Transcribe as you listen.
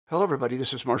Hello, everybody.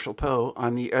 This is Marshall Poe.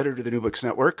 I'm the editor of the New Books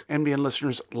Network. NBN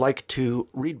listeners like to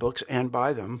read books and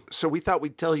buy them. So we thought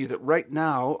we'd tell you that right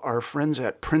now, our friends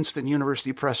at Princeton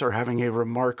University Press are having a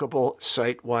remarkable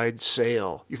site-wide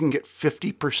sale. You can get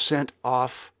 50%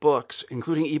 off books,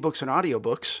 including ebooks and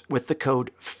audiobooks, with the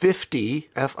code 50,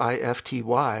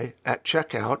 F-I-F-T-Y, at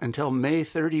checkout until May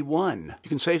 31. You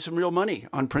can save some real money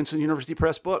on Princeton University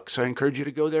Press books. I encourage you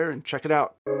to go there and check it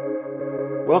out.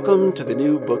 Welcome to the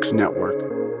New Books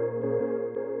Network.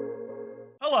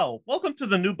 Hello, welcome to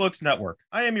the New Books Network.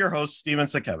 I am your host, Steven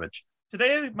Sakevich.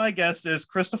 Today, my guest is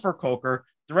Christopher Coker,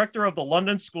 director of the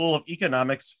London School of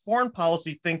Economics foreign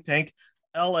policy think tank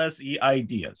LSE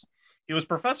Ideas. He was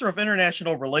professor of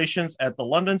international relations at the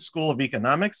London School of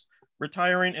Economics,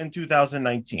 retiring in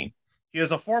 2019. He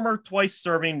is a former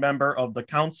twice-serving member of the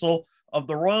Council of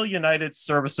the Royal United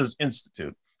Services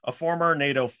Institute, a former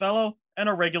NATO fellow, and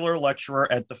a regular lecturer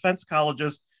at defense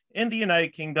colleges in the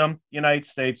United Kingdom, United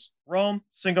States, Rome,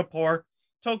 Singapore,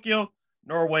 Tokyo,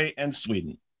 Norway, and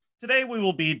Sweden. Today, we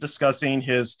will be discussing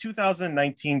his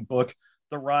 2019 book,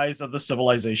 The Rise of the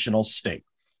Civilizational State.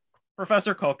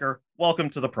 Professor Coker, welcome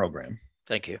to the program.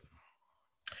 Thank you.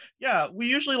 Yeah, we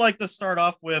usually like to start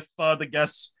off with the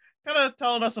guests kind of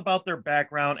telling us about their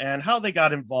background and how they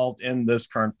got involved in this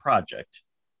current project.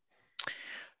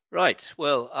 Right.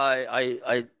 Well,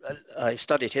 I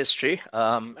studied history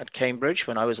at Cambridge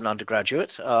when I was an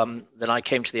undergraduate. Then I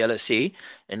came to the LSE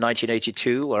in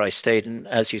 1982, where I stayed,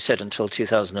 as you said, until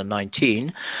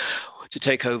 2019 to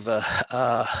take over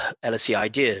LSE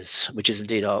Ideas, which is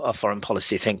indeed our foreign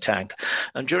policy think tank.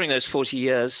 And during those 40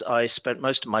 years, I spent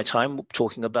most of my time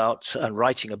talking about and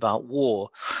writing about war.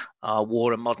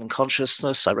 War and modern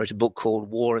consciousness. I wrote a book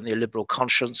called War and the Illiberal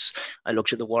Conscience. I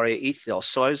looked at the warrior ethos.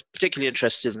 So I was particularly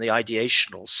interested in the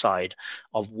ideational side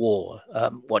of war,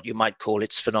 what you might call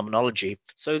its phenomenology.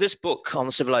 So this book on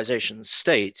the civilization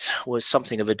state was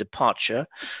something of a departure.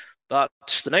 But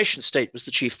the nation state was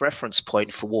the chief reference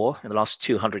point for war in the last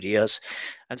 200 years.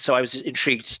 And so I was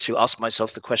intrigued to ask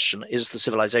myself the question, is the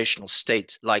civilizational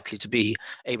state likely to be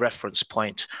a reference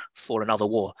point for another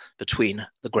war between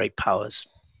the great powers?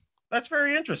 That's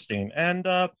very interesting. And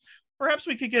perhaps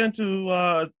we could get into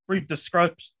a brief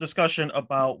discussion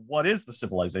about what is the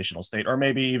civilizational state, or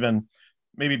maybe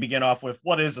begin off with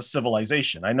what is a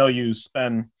civilization. I know you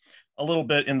spend a little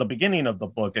bit in the beginning of the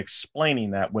book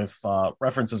explaining that with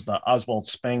references to Oswald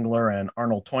Spengler and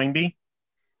Arnold Toynbee.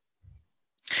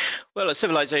 Well, a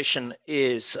civilization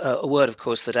is a word, of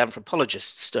course, that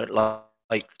anthropologists don't like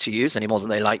to use any more than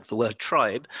they like the word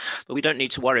tribe, but we don't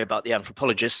need to worry about the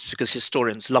anthropologists because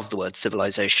historians love the word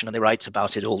civilization and they write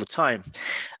about it all the time.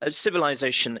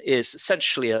 Civilization is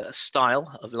essentially a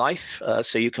style of life,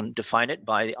 so you can define it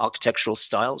by the architectural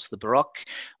styles, the Baroque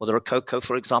or the Rococo,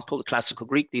 for example, the classical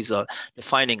Greek. These are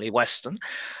definingly Western.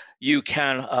 You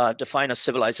can define a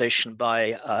civilization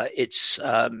by its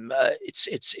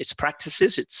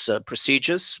practices, its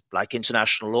procedures, like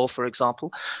international law, for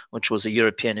example, which was a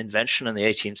European invention in the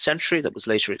 18th century that was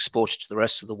later exported to the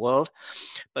rest of the world.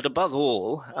 But above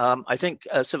all, I think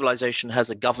a civilization has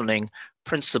a governing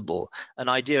principle, an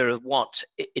idea of what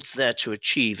it's there to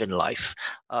achieve in life.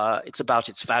 It's about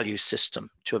its value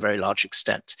system to a very large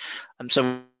extent. And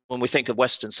so when we think of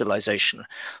Western civilization,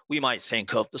 we might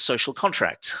think of the social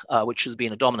contract, which has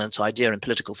been a dominant idea in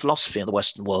political philosophy in the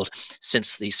Western world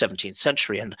since the 17th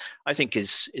century, and I think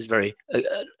is very,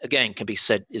 again, can be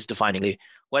said is definingly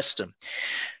Western.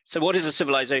 So what is a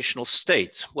civilizational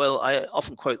state? Well, I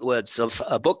often quote the words of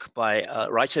a book by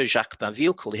writer Jacques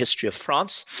Bainville called The History of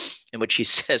France, in which he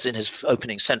says in his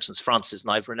opening sentence, France is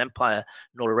neither an empire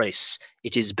nor a race.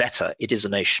 It is better. It is a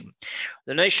nation.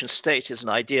 The nation state is an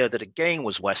idea that again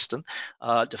was Western,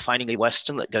 definingly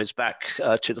Western, that goes back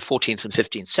to the 14th and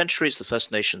 15th centuries. The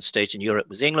first nation state in Europe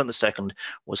was England. The second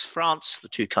was France. The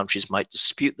two countries might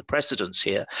dispute the precedence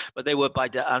here, but they were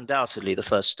undoubtedly the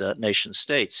first nation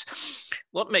states.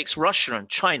 What makes Russia and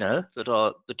China, that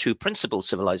are the two principal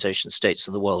civilization states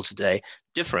in the world today,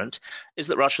 different is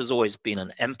that Russia has always been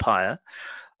an empire.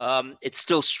 It's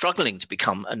still struggling to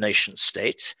become a nation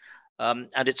state. And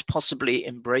it's possibly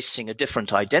embracing a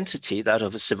different identity, that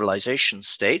of a civilization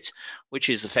state, which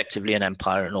is effectively an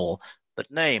empire in all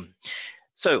but name.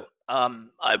 So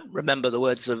I remember the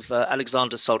words of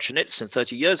Alexander Solzhenitsyn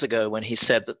 30 years ago when he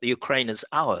said that the Ukraine is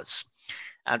ours.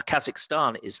 And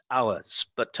Kazakhstan is ours,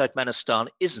 but Turkmenistan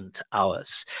isn't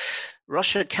ours.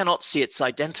 Russia cannot see its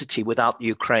identity without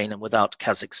Ukraine and without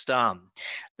Kazakhstan.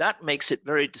 That makes it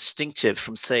very distinctive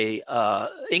from, say,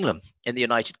 England in the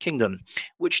United Kingdom,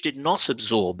 which did not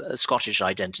absorb a Scottish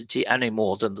identity any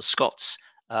more than the Scots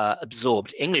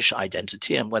absorbed English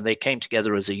identity, and when they came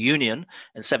together as a union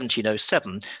in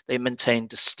 1707, they maintained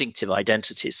distinctive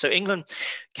identities. So England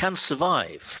can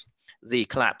survive the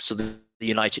collapse of the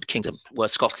United Kingdom, were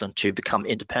Scotland to become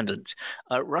independent.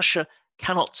 Russia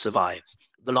cannot survive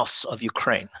the loss of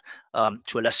Ukraine,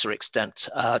 to a lesser extent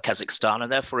Kazakhstan,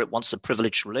 and therefore it wants a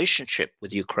privileged relationship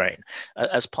with Ukraine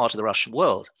as part of the Russian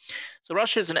world. So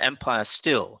Russia is an empire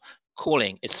still,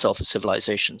 calling itself a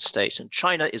civilization state, and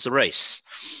China is a race.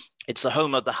 It's the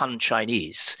home of the Han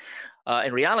Chinese.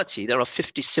 In reality, there are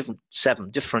 57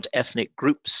 different ethnic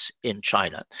groups in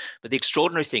China, but the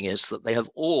extraordinary thing is that they have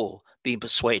all been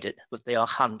persuaded that they are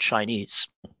Han Chinese.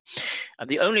 And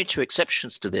the only two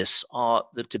exceptions to this are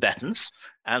the Tibetans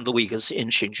and the Uyghurs in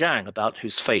Xinjiang, about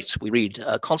whose fate we read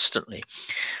constantly.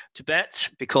 Tibet,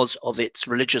 because of its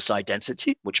religious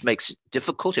identity, which makes it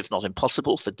difficult, if not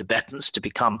impossible, for Tibetans to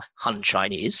become Han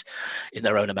Chinese in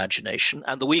their own imagination,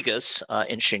 and the Uyghurs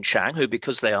in Xinjiang, who,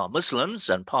 because they are Muslims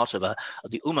and part of the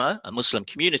Ummah, a Muslim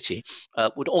community,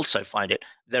 would also find it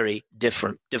very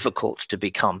difficult to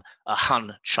become a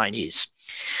Han Chinese.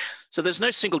 So there's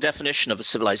no single definition of a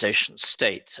civilization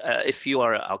state. If you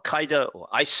are Al-Qaeda or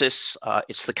ISIS,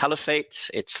 it's the caliphate,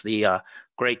 it's the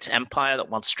great empire that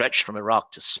once stretched from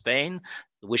Iraq to Spain,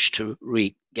 the wish to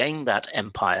regain that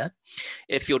empire.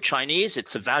 If you're Chinese,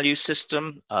 it's a value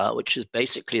system, which is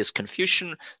basically as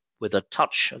Confucian, with a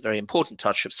very important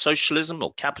touch of socialism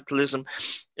or capitalism.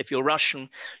 If you're Russian,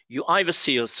 you either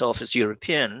see yourself as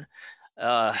European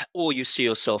or you see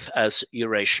yourself as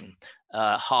Eurasian.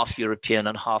 Half European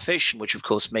and half Asian, which of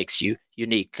course makes you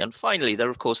unique. And finally, there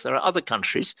are other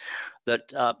countries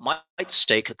that might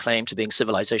stake a claim to being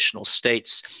civilizational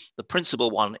states. The principal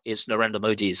one is Narendra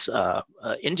Modi's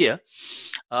India,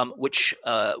 which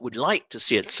would like to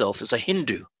see itself as a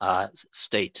Hindu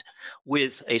state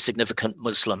with a significant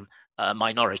Muslim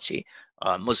minority.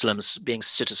 Muslims being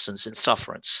citizens in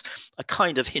sufferance, a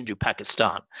kind of Hindu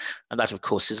Pakistan. And that, of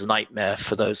course, is a nightmare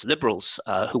for those liberals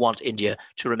who want India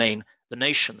to remain the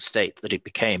nation state that it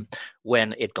became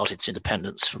when it got its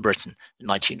independence from Britain in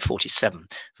 1947.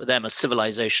 For them, a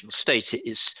civilization state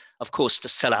is, of course, to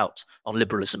sell out on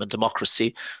liberalism and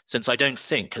democracy, since I don't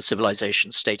think a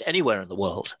civilization state anywhere in the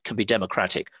world can be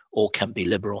democratic or can be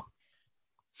liberal.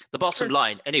 The bottom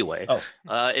line, anyway,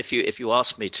 if you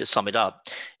ask me to sum it up,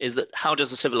 is that how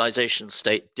does a civilization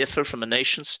state differ from a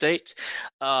nation state?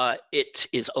 It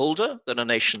is older than a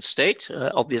nation state.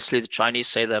 Obviously, the Chinese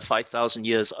say they're 5,000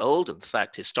 years old. In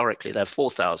fact, historically, they're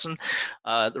 4,000.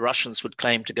 The Russians would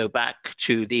claim to go back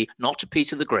to not to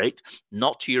Peter the Great,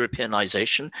 not to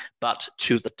Europeanization, but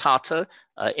to the Tatar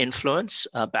influence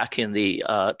back in the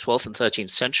 12th and 13th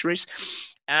centuries.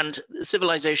 And the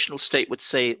civilizational state would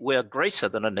say we're greater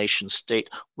than a nation state.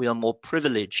 We are more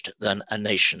privileged than a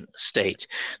nation state.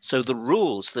 So the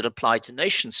rules that apply to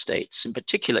nation states, in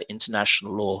particular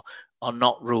international law, are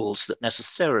not rules that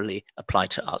necessarily apply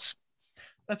to us.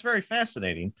 That's very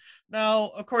fascinating. Now,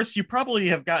 of course, you probably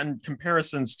have gotten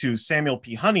comparisons to Samuel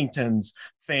P. Huntington's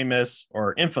famous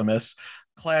or infamous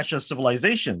Clash of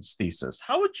Civilizations thesis.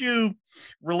 How would you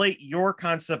relate your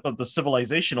concept of the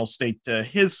civilizational state to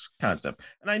his concept?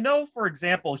 And I know, for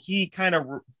example, he kind of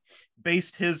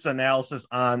based his analysis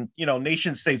on,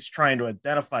 nation states trying to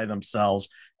identify themselves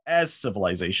as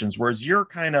civilizations, whereas you're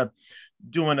kind of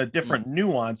doing a different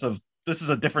nuance of this is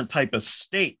a different type of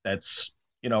state that's,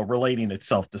 relating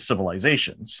itself to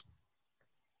civilizations.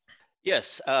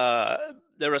 Yes,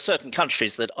 there are certain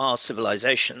countries that are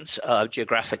civilizations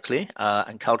geographically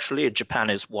and culturally.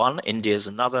 Japan is one, India is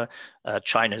another,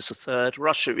 China is a third,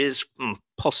 Russia is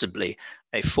possibly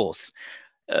a fourth.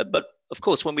 But of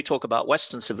course, when we talk about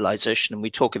Western civilization and we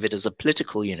talk of it as a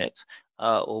political unit,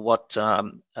 or what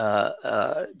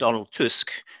Donald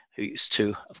Tusk, who used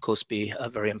to, of course, be a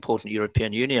very important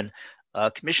European Union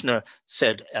commissioner,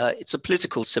 said it's a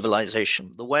political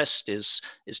civilization. The West is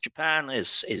Japan,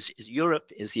 is Europe,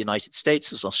 is the United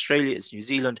States, is Australia, is New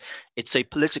Zealand. It's a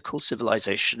political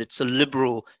civilization. It's a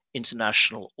liberal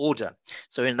international order.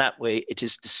 So in that way, it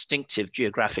is distinctive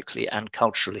geographically and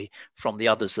culturally from the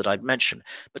others that I've mentioned.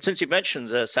 But since you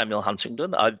mentioned Samuel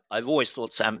Huntington, I've always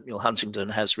thought Samuel Huntington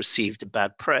has received a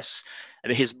bad press. I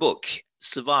mean, his book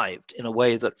survived in a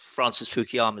way that Francis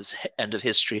Fukuyama's End of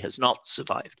History has not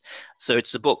survived. So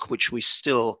it's a book which we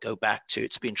still go back to.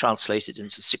 It's been translated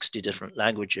into 60 different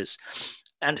languages.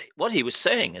 And what he was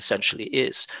saying essentially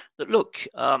is that, look,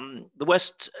 the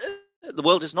West the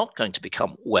world is not going to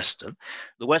become Western.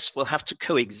 The West will have to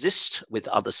coexist with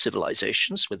other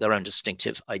civilizations with their own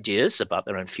distinctive ideas about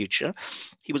their own future.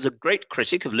 He was a great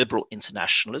critic of liberal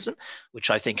internationalism, which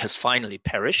I think has finally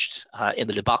perished in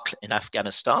the debacle in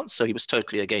Afghanistan. So he was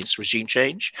totally against regime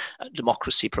change,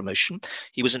 democracy promotion.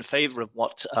 He was in favor of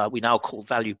what we now call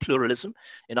value pluralism.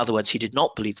 In other words, he did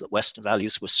not believe that Western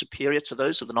values were superior to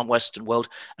those of the non-Western world,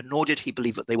 and nor did he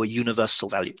believe that they were universal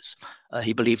values.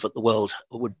 He believed that the world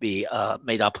would be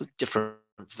made up of different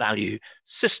value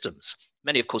systems.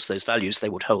 Many, of course, those values they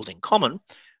would hold in common,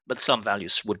 but some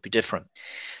values would be different.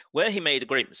 Where he made a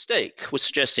great mistake was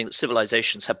suggesting that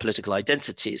civilizations have political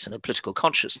identities and a political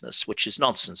consciousness, which is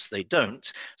nonsense. They don't.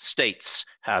 States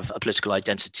have a political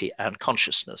identity and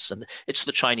consciousness, and it's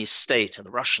the Chinese state and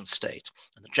the Russian state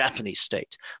and the Japanese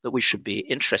state that we should be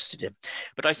interested in.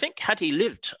 But I think had he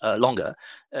lived longer,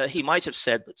 he might have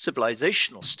said that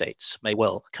civilizational states may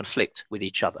well conflict with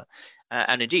each other.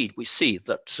 And indeed, we see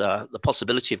that the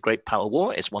possibility of great power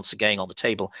war is once again on the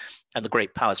table, and the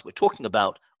great powers we're talking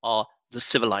about are the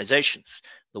civilizations,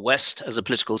 the West as a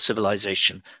political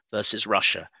civilization versus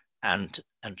Russia and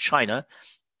China,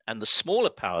 and the smaller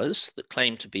powers that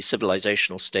claim to be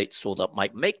civilizational states or that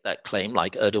might make that claim,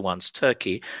 like Erdogan's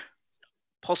Turkey,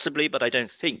 possibly, but I don't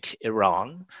think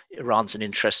Iran. Iran's an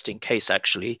interesting case,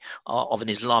 actually, of an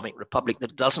Islamic republic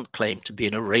that doesn't claim to be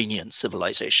an Iranian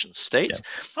civilization state. Yeah.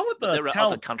 How would there are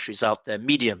other countries out there,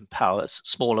 medium powers,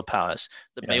 smaller powers,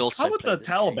 that may also. How would the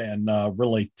Taliban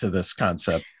relate to this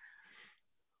concept?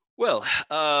 Well,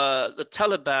 the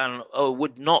Taliban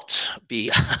would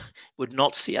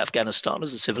not see Afghanistan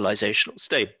as a civilizational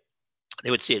state. They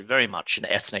would see it very much in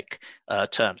ethnic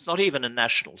terms, not even in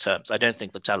national terms. I don't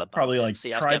think the Taliban probably like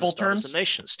see tribal Afghanistan terms as a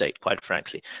nation state, quite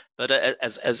frankly, but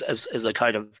as a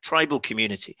kind of tribal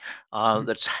community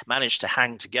that's managed to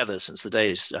hang together since the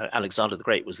days Alexander the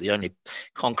Great was the only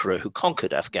conqueror who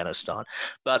conquered Afghanistan,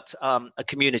 but a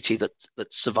community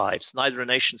that survives, neither a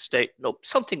nation state nor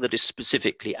something that is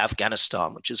specifically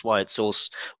Afghanistan, which is why it's also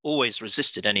always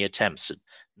resisted any attempts at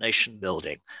nation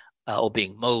building or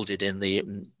being molded in the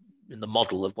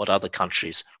model of what other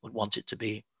countries would want it to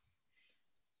be.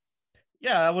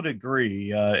 Yeah, I would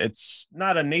agree. It's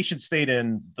not a nation state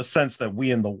in the sense that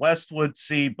we in the West would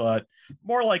see, but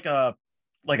more like a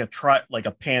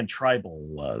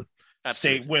pan-tribal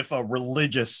state with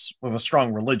a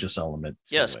strong religious element.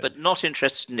 Yes, but not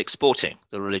interested in exporting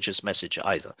the religious message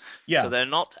either. Yeah. So they're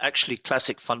not actually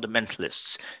classic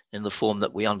fundamentalists in the form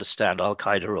that we understand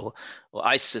Al-Qaeda or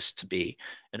ISIS to be.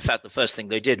 In fact, the first thing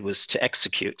they did was to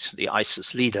execute the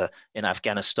ISIS leader in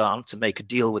Afghanistan to make a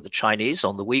deal with the Chinese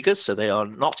on the Uyghurs. So they are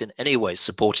not in any way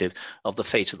supportive of the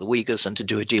fate of the Uyghurs, and to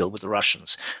do a deal with the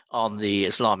Russians on the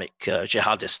Islamic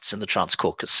jihadists in the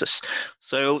Transcaucasus.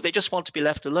 So they just want to be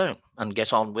left alone and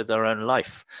get on with their own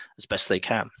life as best they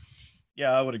can.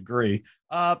 Yeah, I would agree.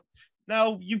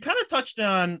 Now, you kind of touched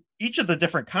on each of the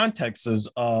different contexts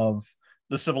of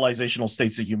the civilizational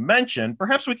states that you mentioned.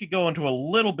 Perhaps we could go into a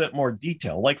little bit more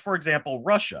detail. Like, for example,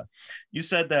 Russia. You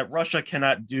said that Russia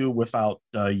cannot do without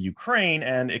Ukraine,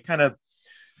 and it kind of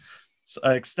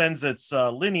extends its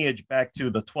lineage back to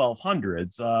the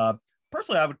 1200s.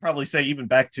 Personally, I would probably say even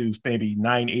back to maybe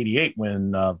 988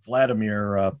 when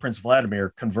Prince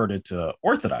Vladimir converted to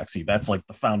Orthodoxy. That's like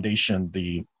the foundation,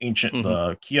 the ancient,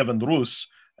 the Kievan Rus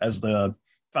as the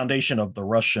foundation of the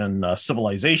Russian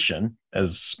civilization,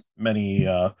 as many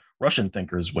Russian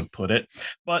thinkers would put it.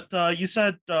 But you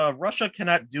said Russia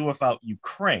cannot do without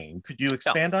Ukraine. Could you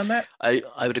expand on that? I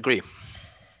would agree.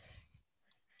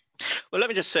 Well, let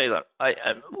me just say that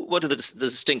what are the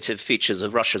distinctive features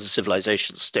of Russia as a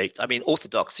civilization state? I mean,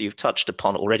 orthodoxy you've touched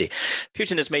upon already.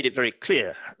 Putin has made it very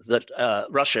clear that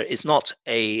Russia is not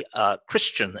a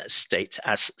Christian state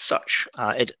as such.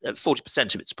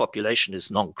 40% of its population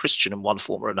is non-Christian in one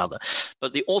form or another.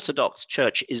 But the Orthodox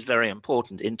Church is very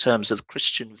important in terms of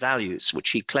Christian values,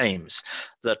 which he claims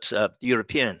that the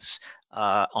Europeans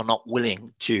are not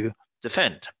willing to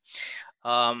defend.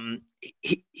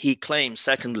 He claims,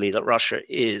 secondly, that Russia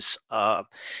is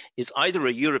either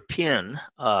a European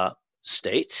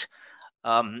state.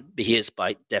 He is,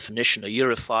 by definition, a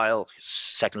Europhile. His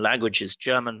second language is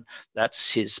German.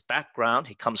 That's his background.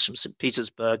 He comes from St.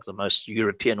 Petersburg, the most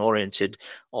European-oriented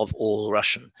of all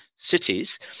Russian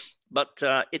cities. But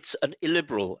it's an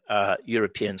illiberal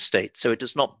European state, so it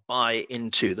does not buy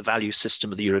into the value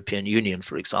system of the European Union,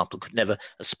 for example, could never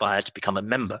aspire to become a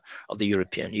member of the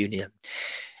European Union.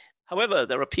 However,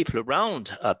 there are people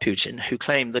around Putin who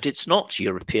claim that it's not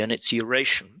European, it's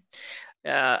Eurasian.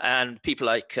 And people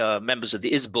like members of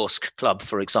the Izborsk Club,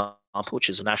 for example, which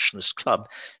is a nationalist club,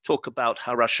 talk about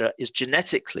how Russia is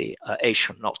genetically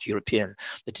Asian, not European,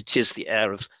 that it is the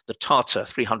heir of the Tatar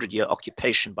 300-year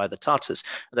occupation by the Tatars,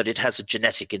 that it has a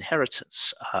genetic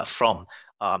inheritance from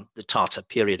the Tatar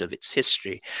period of its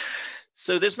history.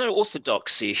 So there's no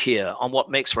orthodoxy here on what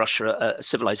makes Russia a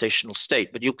civilizational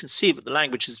state, but you can see that the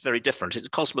language is very different. It's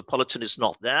cosmopolitan is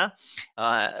not there.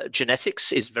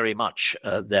 Genetics is very much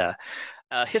there.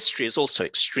 History is also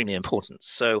extremely important.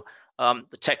 So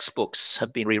the textbooks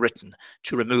have been rewritten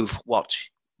to remove what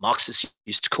Marxists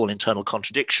used to call internal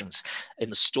contradictions in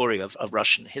the story of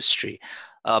Russian history.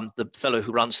 The fellow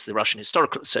who runs the Russian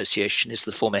Historical Association is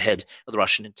the former head of the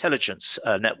Russian intelligence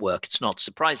network. It's not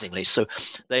surprisingly. So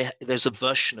there's a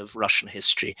version of Russian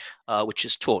history which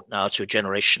is taught now to a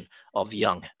generation of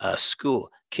young school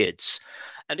kids.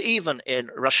 And even in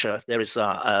Russia, there is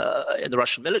in the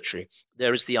Russian military,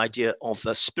 there is the idea of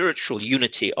a spiritual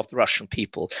unity of the Russian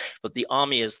people. But the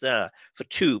army is there for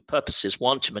two purposes.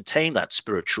 One, to maintain that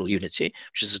spiritual unity,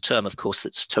 which is a term, of course,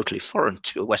 that's totally foreign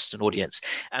to a Western audience,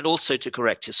 and also to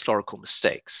correct historical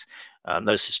mistakes.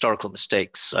 Those historical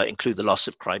mistakes include the loss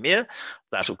of Crimea.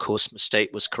 That, of course,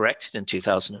 mistake was corrected in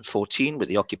 2014 with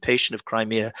the occupation of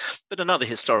Crimea. But another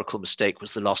historical mistake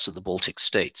was the loss of the Baltic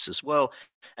states as well,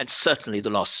 and certainly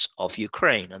the loss of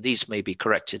Ukraine. And these may be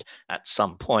corrected at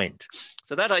some point.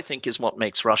 So that, I think, is what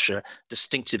makes Russia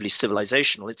distinctively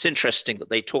civilizational. It's interesting that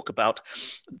they talk about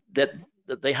that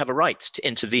they have a right to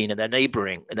intervene in their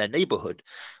neighborhood,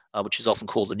 which is often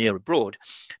called the near abroad,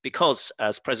 because,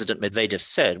 as President Medvedev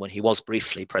said when he was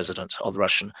briefly president of the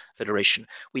Russian Federation,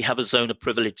 we have a zone of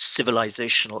privileged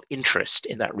civilizational interest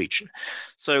in that region.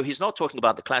 So he's not talking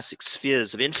about the classic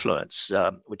spheres of influence,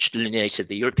 which delineated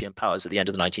the European powers at the end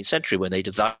of the 19th century when they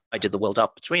divided the world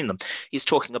up between them. He's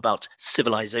talking about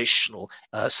civilizational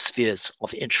spheres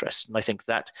of interest. And I think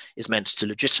that is meant to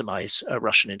legitimize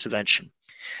Russian intervention.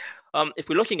 If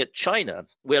we're looking at China,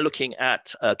 we're looking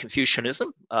at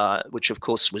Confucianism, which of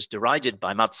course was derided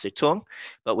by Mao Zedong,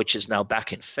 but which is now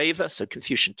back in favor. So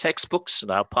Confucian textbooks are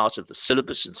now part of the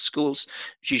syllabus in schools.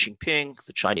 Xi Jinping,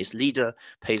 the Chinese leader,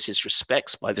 pays his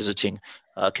respects by visiting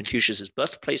Confucius's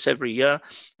birthplace every year.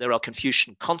 There are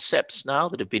Confucian concepts now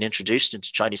that have been introduced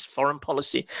into Chinese foreign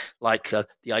policy, like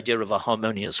the idea of a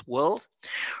harmonious world.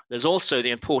 There's also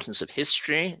the importance of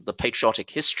history, the patriotic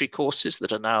history courses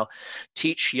that are now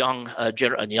teach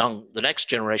the next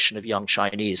generation of young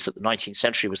Chinese that the 19th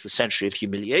century was the century of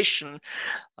humiliation.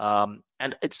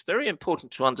 And it's very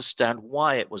important to understand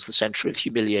why it was the century of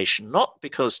humiliation, not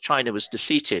because China was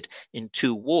defeated in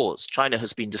 2 wars. China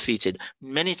has been defeated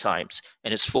many times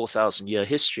in its 4,000-year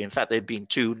history. In fact, there have been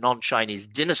 2 non-Chinese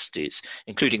dynasties,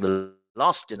 including the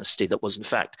last dynasty that was in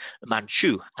fact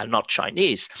Manchu and not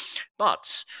Chinese.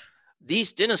 But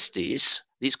these dynasties,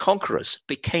 these conquerors,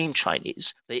 became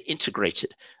Chinese. They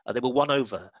integrated. They were won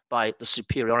over by the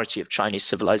superiority of Chinese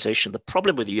civilization. The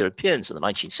problem with the Europeans in the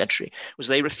 19th century was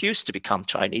they refused to become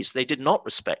Chinese. They did not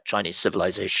respect Chinese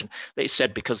civilization. They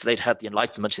said because they'd had the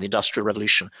Enlightenment and the Industrial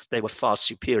Revolution, they were far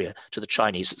superior to the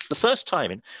Chinese. It's the first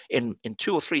time in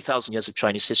 2,000 or 3,000 years of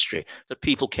Chinese history that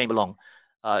people came along,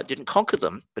 didn't conquer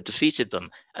them, but defeated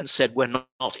them and said, we're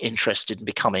not interested in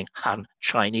becoming Han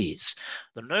Chinese.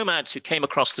 The nomads who came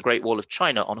across the Great Wall of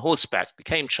China on horseback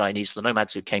became Chinese. The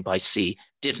nomads who came by sea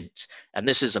didn't. And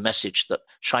this is a message that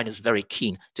China is very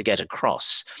keen to get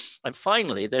across. And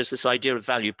finally, there's this idea of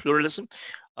value pluralism,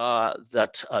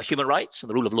 that human rights and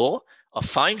the rule of law are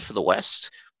fine for the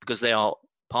West because they are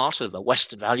part of a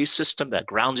Western value system. They're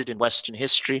grounded in Western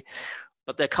history,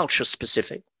 but they're culture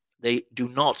specific. They do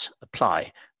not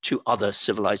apply to other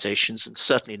civilizations, and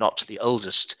certainly not to the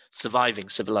oldest surviving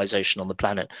civilization on the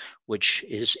planet, which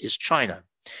is China.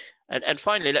 And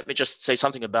finally, let me just say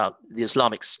something about the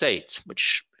Islamic State,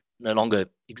 which no longer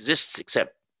exists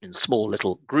except in small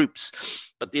little groups.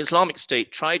 But the Islamic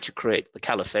State tried to create the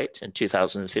caliphate in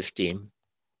 2015.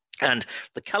 And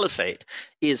the caliphate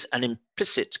is an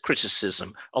implicit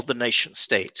criticism of the nation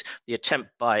state. The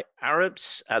attempt by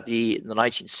Arabs in the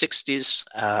 1960s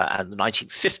and the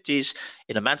 1950s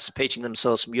in emancipating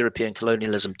themselves from European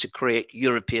colonialism to create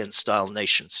European-style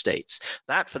nation states.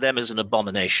 That for them is an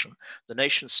abomination. The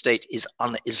nation state is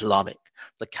un-Islamic.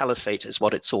 The caliphate is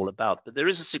what it's all about. But there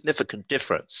is a significant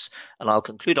difference, and I'll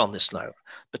conclude on this note,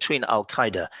 between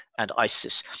Al-Qaeda and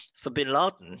ISIS. For bin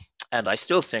Laden, and I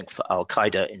still think for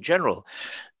Al-Qaeda in general,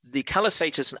 the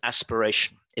caliphate is an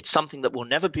aspiration. It's something that will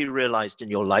never be realized in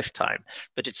your lifetime,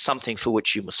 but it's something for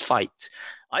which you must fight.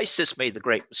 ISIS made the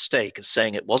great mistake of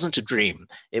saying it wasn't a dream,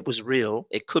 it was real,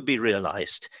 it could be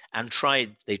realized, and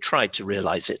they tried to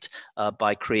realize it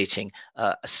by creating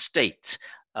a state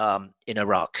in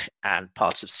Iraq and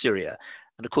parts of Syria.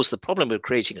 And of course, the problem with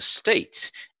creating a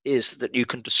state is that you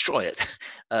can destroy it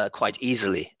quite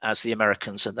easily, as the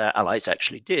Americans and their allies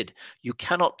actually did. You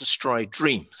cannot destroy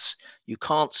dreams. You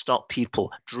can't stop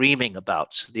people dreaming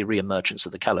about the reemergence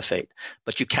of the caliphate,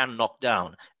 but you can knock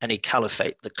down any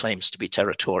caliphate that claims to be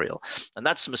territorial. And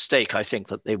that's a mistake, I think,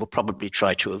 that they will probably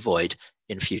try to avoid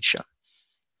in future.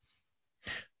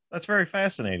 That's very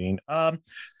fascinating.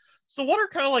 So what are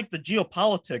kind of like the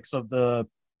geopolitics of the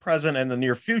present and the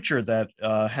near future that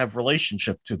have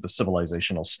relationship to the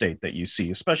civilizational state that you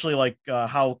see, especially like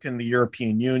how can the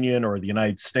European Union or the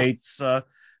United States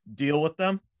deal with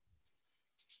them?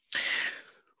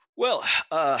 Well,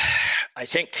 I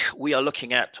think we are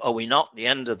looking at, are we not, the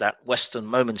end of that Western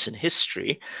moment in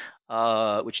history,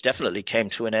 which definitely came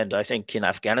to an end, I think, in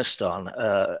Afghanistan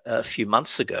a few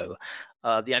months ago.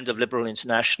 The end of liberal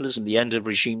internationalism, the end of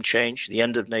regime change, the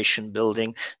end of nation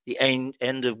building, the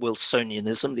end of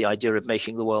Wilsonianism, the idea of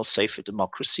making the world safe for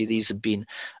democracy. These have been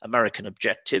American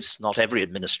objectives. Not every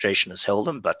administration has held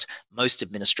them, but most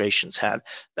administrations have.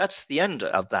 That's the end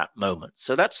of that moment.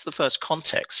 So that's the first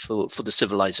context for the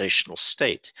civilizational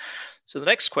state. So the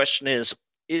next question is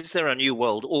there a new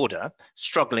world order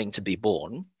struggling to be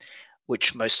born?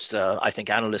 Which most, I think,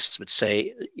 analysts would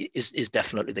say is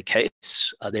definitely the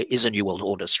case. There is a new world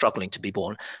order struggling to be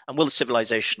born. And will the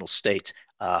civilizational state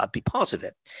be part of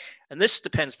it? And this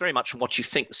depends very much on what you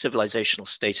think the civilizational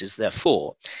state is there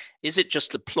for. Is it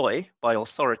just a ploy by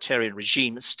authoritarian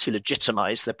regimes to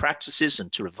legitimize their practices and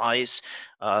to revise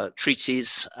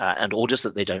treaties and orders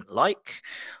that they don't like?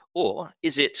 Or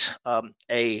is it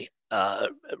a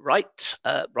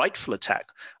rightful attack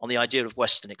on the idea of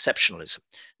Western exceptionalism,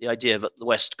 the idea that the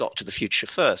West got to the future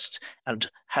first and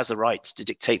has a right to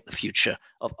dictate the future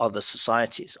of other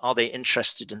societies? Are they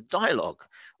interested in dialogue,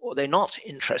 or are they not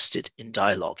interested in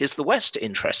dialogue? Is the West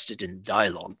interested in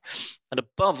dialogue? And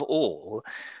above all,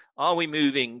 are we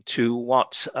moving to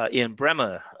what Ian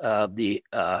Bremmer, the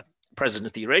president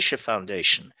of the Eurasia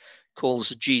Foundation,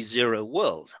 calls a G0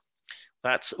 world?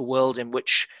 That's a world in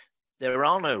which there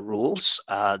are no rules,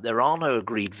 there are no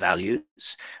agreed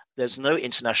values, there's no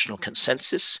international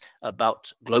consensus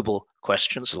about global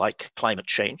questions like climate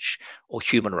change or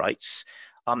human rights.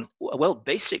 Well,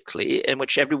 basically, in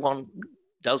which everyone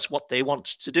does what they want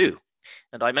to do.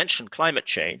 And I mentioned climate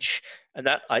change, and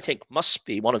that I think must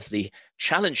be one of the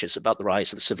challenges about the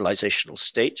rise of the civilizational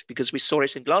state, because we saw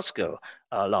it in Glasgow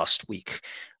last week.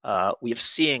 We are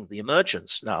seeing the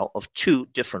emergence now of two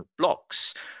different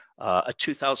blocks. A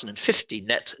 2050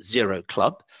 net zero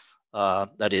club,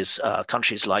 that is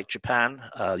countries like Japan,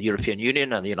 the European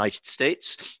Union, and the United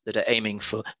States that are aiming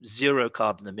for zero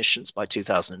carbon emissions by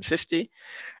 2050,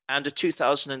 and a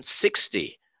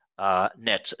 2060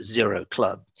 net zero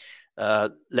club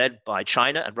led by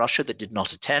China and Russia that did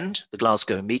not attend the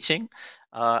Glasgow meeting,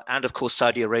 and of course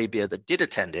Saudi Arabia that did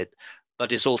attend it,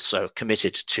 but is also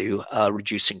committed to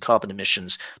reducing carbon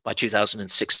emissions by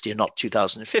 2060 and not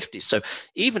 2050. So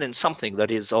even in something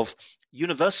that is of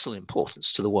universal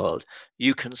importance to the world,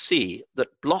 you can see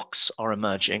that blocks are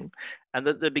emerging, and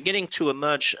that they're beginning to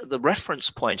emerge. The reference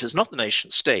point is not the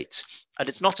nation state, and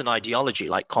it's not an ideology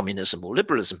like communism or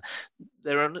liberalism.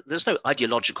 There's no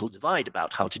ideological divide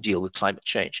about how to deal with climate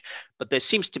change, but there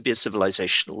seems to be a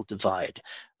civilizational divide,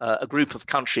 a group of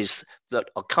countries that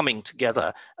are coming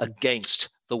together against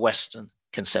the Western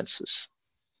consensus.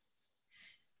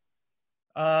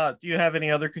 Do you have any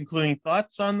other concluding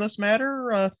thoughts on this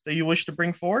matter that you wish to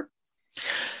bring forward?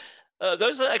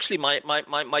 Those are actually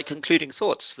my concluding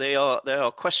thoughts. They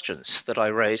are questions that I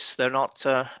raise. They're not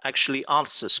actually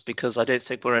answers, because I don't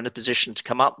think we're in a position to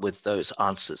come up with those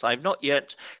answers. I've not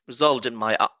yet resolved in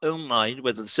my own mind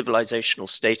whether the civilizational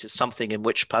state is something in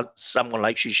which someone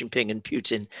like Xi Jinping and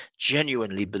Putin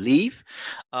genuinely believe,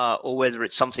 or whether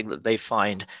it's something that they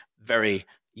find very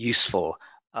useful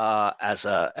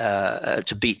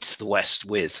to beat the West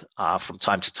with from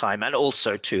time to time, and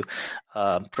also to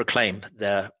proclaim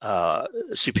their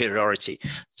superiority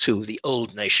to the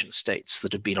old nation states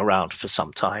that have been around for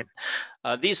some time.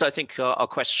 These, I think, are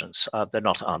questions. They're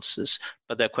not answers,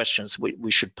 but they're questions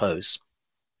we should pose.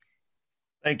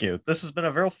 Thank you. This has been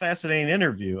a very fascinating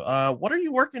interview. What are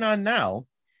you working on now?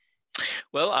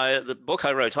 Well, the book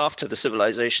I wrote after the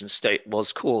civilization state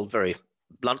was called, very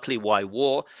bluntly, Why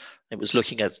War? It was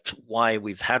looking at why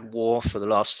we've had war for the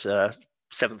last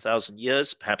 7,000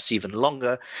 years, perhaps even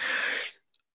longer.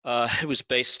 It was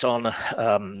based on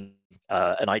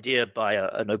an idea by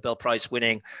a Nobel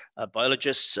Prize-winning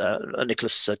biologist,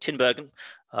 Nicholas Tinbergen,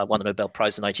 won the Nobel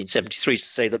Prize in 1973, to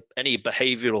say that any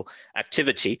behavioral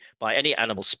activity by any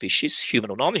animal species, human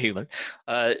or non-human,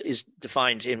 is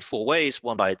defined in four ways.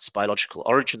 One, by its biological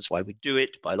origins, why we do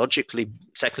it biologically.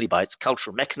 Secondly, by its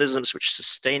cultural mechanisms which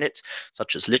sustain it,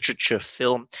 such as literature,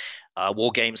 film,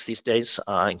 war games these days,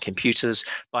 and computers.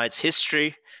 By its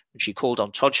history, which he called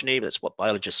ontogeny. That's what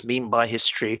biologists mean by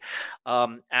history.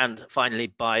 And finally,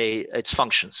 by its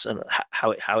functions and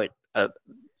how it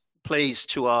plays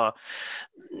to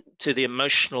the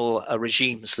emotional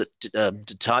regimes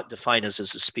that define us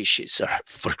as a species.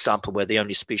 For example, we're the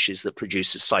only species that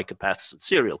produces psychopaths and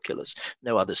serial killers.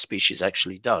 No other species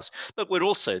actually does. But we're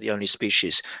also the only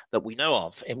species that we know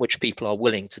of in which people are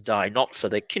willing to die, not for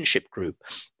their kinship group,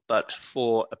 but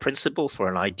for a principle, for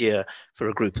an idea, for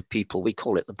a group of people. We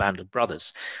call it the Band of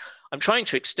Brothers. I'm trying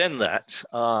to extend that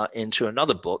into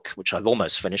another book, which I've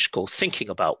almost finished, called Thinking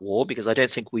About War, because I don't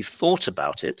think we've thought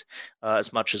about it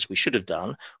as much as we should have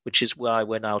done, which is why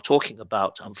we're now talking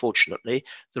about, unfortunately,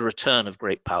 the return of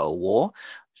great power war.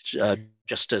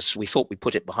 Just as we thought we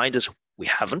put it behind us, we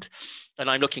haven't. And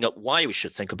I'm looking at why we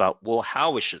should think about war,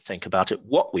 how we should think about it,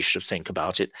 what we should think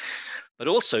about it, but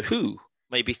also who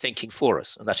may be thinking for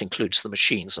us, and that includes the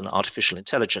machines and artificial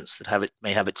intelligence that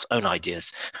may have its own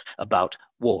ideas about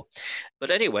war.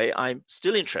 But anyway, I'm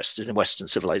still interested in Western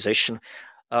civilization,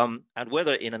 and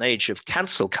whether in an age of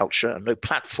cancel culture and no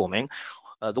platforming,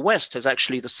 the West has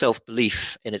actually the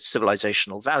self-belief in its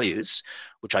civilizational values,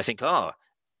 which I think are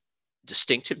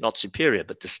distinctive, not superior,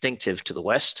 but distinctive to the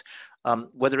West,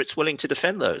 whether it's willing to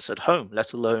defend those at home,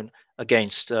 let alone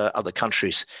against other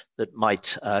countries that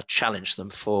might challenge them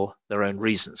for their own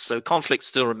reasons. So conflict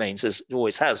still remains, as it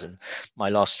always has in my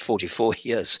last 44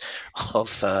 years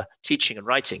of teaching and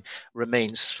writing,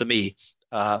 remains for me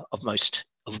of most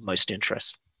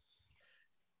interest.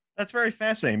 That's very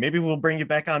fascinating. Maybe we'll bring you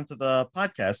back onto the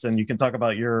podcast and you can talk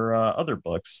about your other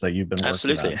books that you've been working on.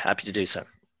 Absolutely. Happy to do so.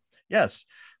 Yes.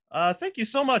 Thank you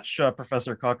so much,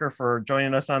 Professor Coker, for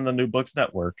joining us on the New Books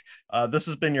Network. This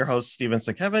has been your host, Steven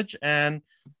Sakevich, and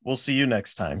we'll see you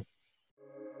next time.